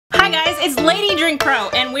guys, it's Lady Drink Pro,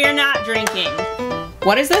 and we're not drinking.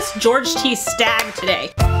 What is this? George T. Stagg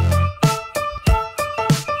today.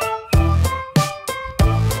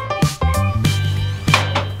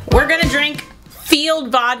 We're gonna drink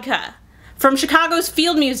Field Vodka from Chicago's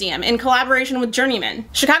Field Museum in collaboration with Journeyman.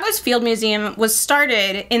 Chicago's Field Museum was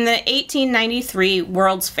started in the 1893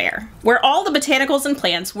 World's Fair, where all the botanicals and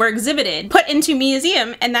plants were exhibited, put into a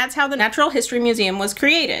museum, and that's how the Natural History Museum was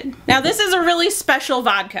created. Now this is a really special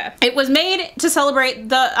vodka. It was made to celebrate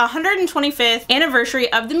the 125th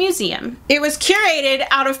anniversary of the museum. It was curated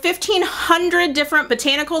out of 1,500 different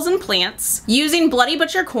botanicals and plants using Bloody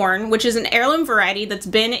Butcher corn, which is an heirloom variety that's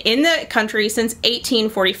been in the country since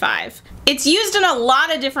 1845. It's used in a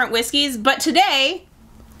lot of different whiskeys, but today,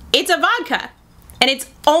 it's a vodka. And it's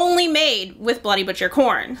only made with Bloody Butcher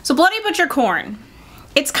corn. So Bloody Butcher corn,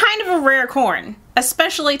 it's kind of a rare corn,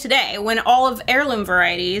 especially today when all of heirloom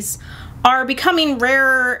varieties are becoming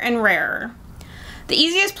rarer and rarer. The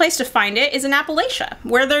easiest place to find it is in Appalachia,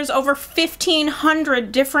 where there's over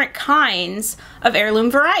 1,500 different kinds of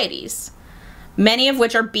heirloom varieties, many of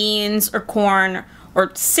which are beans or corn, or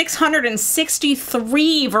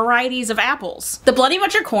 663 varieties of apples. The Bloody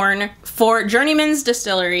Butcher corn for Journeyman's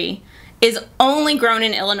distillery is only grown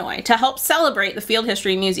in Illinois to help celebrate the Field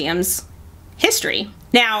History Museum's history.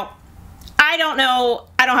 Now, I don't know,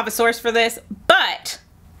 I don't have a source for this, but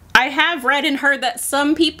I have read and heard that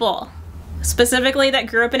some people, specifically that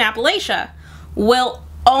grew up in Appalachia, will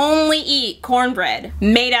only eat cornbread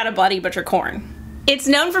made out of Bloody Butcher corn. It's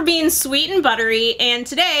known for being sweet and buttery, and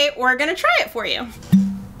today we're gonna try it for you.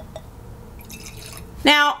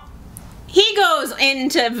 Now, he goes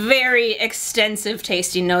into very extensive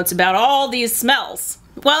tasting notes about all these smells.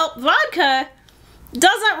 Well, vodka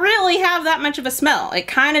doesn't really have that much of a smell. It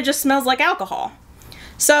kind of just smells like alcohol.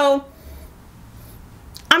 So,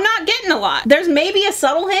 I'm not getting a lot. There's maybe a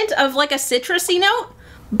subtle hint of like a citrusy note,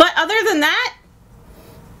 but other than that,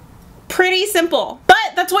 pretty simple. But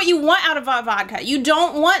that's what you want out of a vodka. You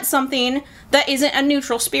don't want something that isn't a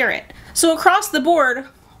neutral spirit. So across the board,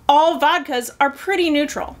 all vodkas are pretty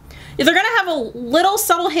neutral. They're gonna have a little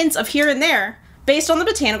subtle hints of here and there based on the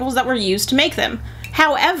botanicals that were used to make them.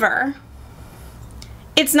 However,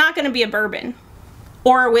 it's not gonna be a bourbon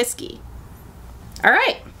or a whiskey. All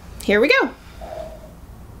right, here we go.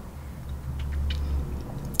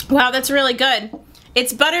 Wow, that's really good.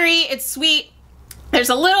 It's buttery, it's sweet. There's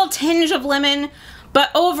a little tinge of lemon,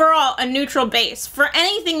 but overall a neutral base for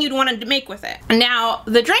anything you'd want to make with it. Now,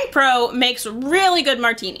 the Drink Pro makes really good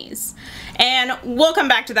martinis, and we'll come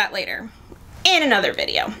back to that later in another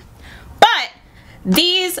video. But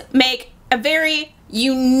these make a very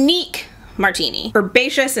unique martini.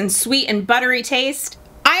 Herbaceous and sweet and buttery taste.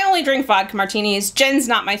 I only drink vodka martinis. Gin's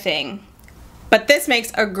not my thing. But this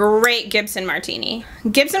makes a great Gibson martini.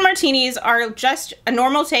 Gibson martinis are just a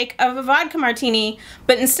normal take of a vodka martini,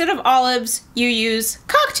 but instead of olives, you use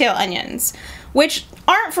cocktail onions, which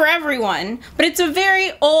aren't for everyone, but it's a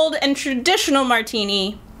very old and traditional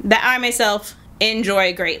martini that I myself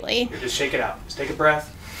enjoy greatly. Here, just shake it out. Just take a breath.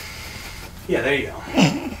 Yeah, there you go.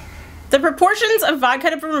 The proportions of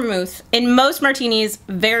vodka to vermouth in most martinis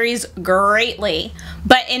varies greatly,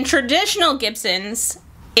 but in traditional Gibsons,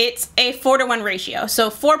 it's a 4-to-1 ratio. So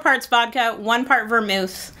 4 parts vodka, 1 part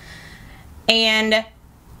vermouth, and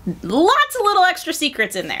lots of little extra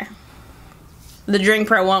secrets in there. The Drink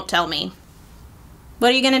Pro won't tell me.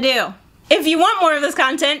 What are you gonna do? If you want more of this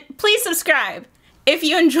content, please subscribe. If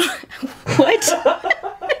you enjoy, what?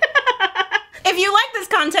 If you like this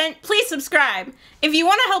content, please subscribe. If you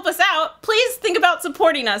want to help us out, please think about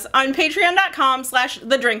supporting us on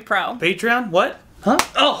patreon.com/thedrinkpro. Patreon? What? Huh?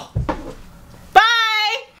 Oh!